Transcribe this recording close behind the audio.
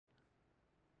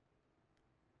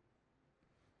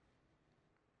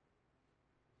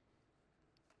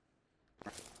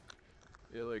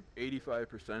Yeah, like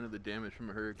 85% of the damage from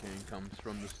a hurricane comes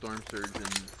from the storm surge and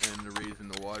the raise in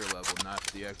the water level, not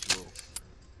the actual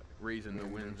raising the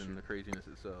winds and the craziness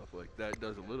itself. Like, that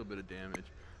does a little bit of damage,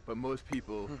 but most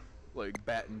people, like,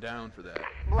 batten down for that.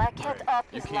 Blackhead up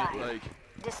You is can't, live. like,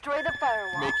 Destroy the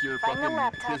firewall. make your Find the fucking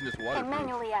laptop business and waterproof.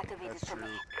 manually activate That's it for true.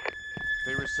 me.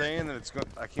 They were saying that it's going.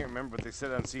 I can't remember, but they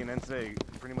said on CNN today,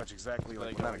 pretty much exactly,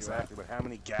 like, not exactly, but how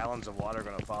many gallons of water are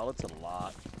going to fall. It's a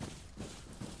lot.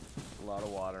 A lot of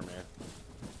water, man.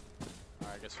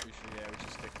 I guess we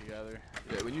should stick together.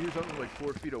 Yeah, when you do something like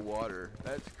 4 feet of water,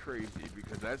 that's crazy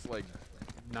because that's like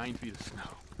 9 feet of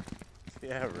snow.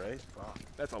 Yeah, right? Fuck.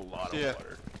 That's a lot of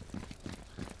water.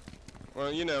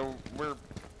 Well, you know, we're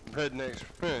rednecks.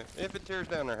 If it tears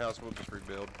down our house, we'll just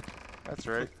rebuild. That's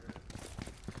right.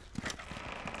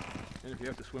 And if you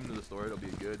have to swim to the store, it'll be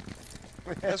good.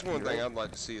 That's one thing I'd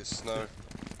like to see is snow.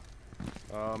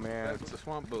 Oh, man. That's what the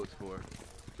swamp boat's for.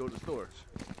 Go to the store.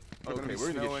 We're gonna Okay, be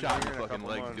we're gonna get snowing shot in here the in a fucking couple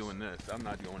legs months. doing this. I'm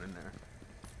not going in there.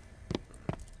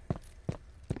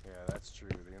 Yeah, that's true.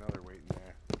 You know they're waiting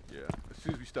there. Yeah. As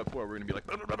soon as we step forward, we're gonna be like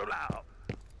blah blah blah blah blah.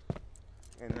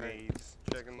 And nades.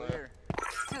 Checking there.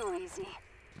 Too easy.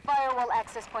 Firewall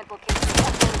access point location.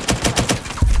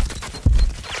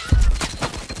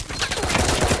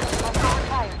 Hostile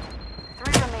retired.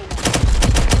 3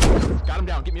 remaining. Got him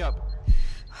down. Get me up.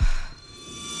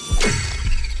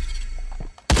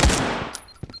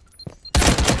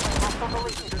 Hostile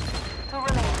deleted. 2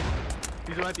 remaining.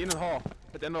 He's right at the end of the hall.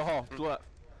 At the end of the hall. To the left.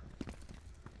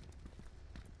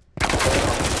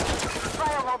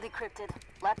 Firewall decrypted.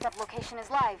 Laptop location is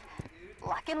live.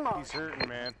 Lock and load. He's hurting,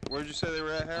 man. Where'd you say they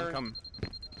were at, I'm Howard? coming.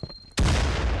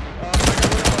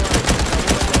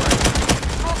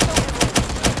 Hostile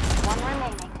deleted. 1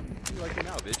 remaining. You like it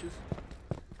now, bitches?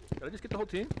 Did I just get the whole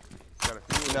team? Got a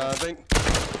few. No, I think.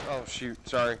 Oh shoot!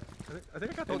 Sorry. I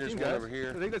think I got the whole There's team, one guys. over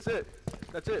here. I think that's it.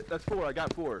 That's it. That's 4. I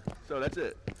got 4. So that's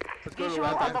it. Let's go to the Visual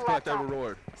on laptop the and collect our laptop.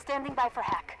 reward. Standing by for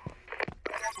hack.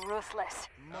 Ruthless.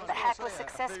 The hack was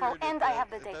successful and I have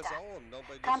the data.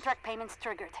 Contract payments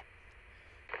triggered.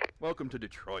 Welcome to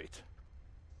Detroit.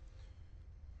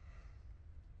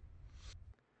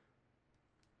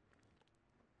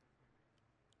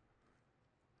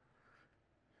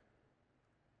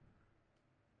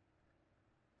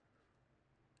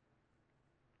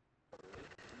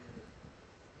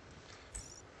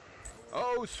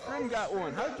 Oh, Scrim got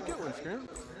one. How did you get one, Scrim?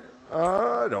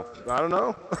 I don't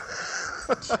know.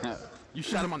 You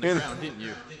shot him on the ground, didn't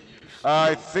you?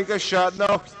 I think I shot.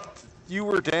 No, you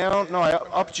were down. No, I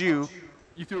upped you.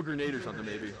 You threw a grenade or something,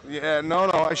 maybe. Yeah, no,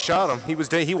 I shot him. He was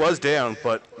down,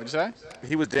 but What'd you say?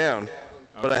 he was down.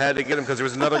 But I had to get him because there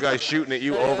was another guy shooting at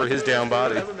you over his down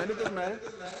body. It doesn't matter.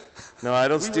 No, I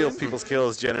don't steal people's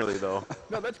kills generally, though.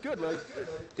 No, that's good. Like,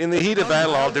 In the heat of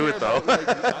battle, I'll do it, though.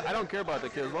 I don't care about the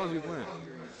kills as long as we win.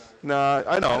 Nah,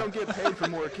 I I know. don't get paid for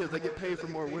more kills. I get paid for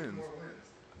more wins.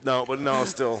 No, but no,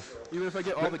 still. Even if I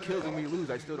get all the kills and we lose,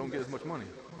 I still don't get as much money.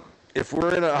 If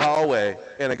we're in a hallway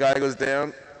and a guy goes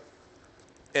down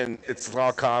and it's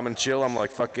all calm and chill, I'm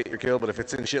like, fuck, get your kill. But if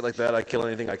it's in shit like that, I kill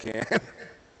anything I can.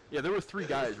 Yeah, there were 3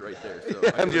 guys right there. So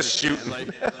Yeah, I I'm was just shooting. Like,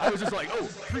 I was just like, oh,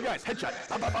 3 guys, headshot.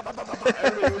 Bop, bop, bop, bop, bop, bop.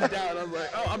 Everybody was down. I was like,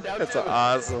 oh, I'm down That's too.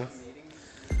 awesome.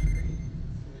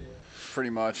 Pretty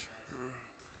much.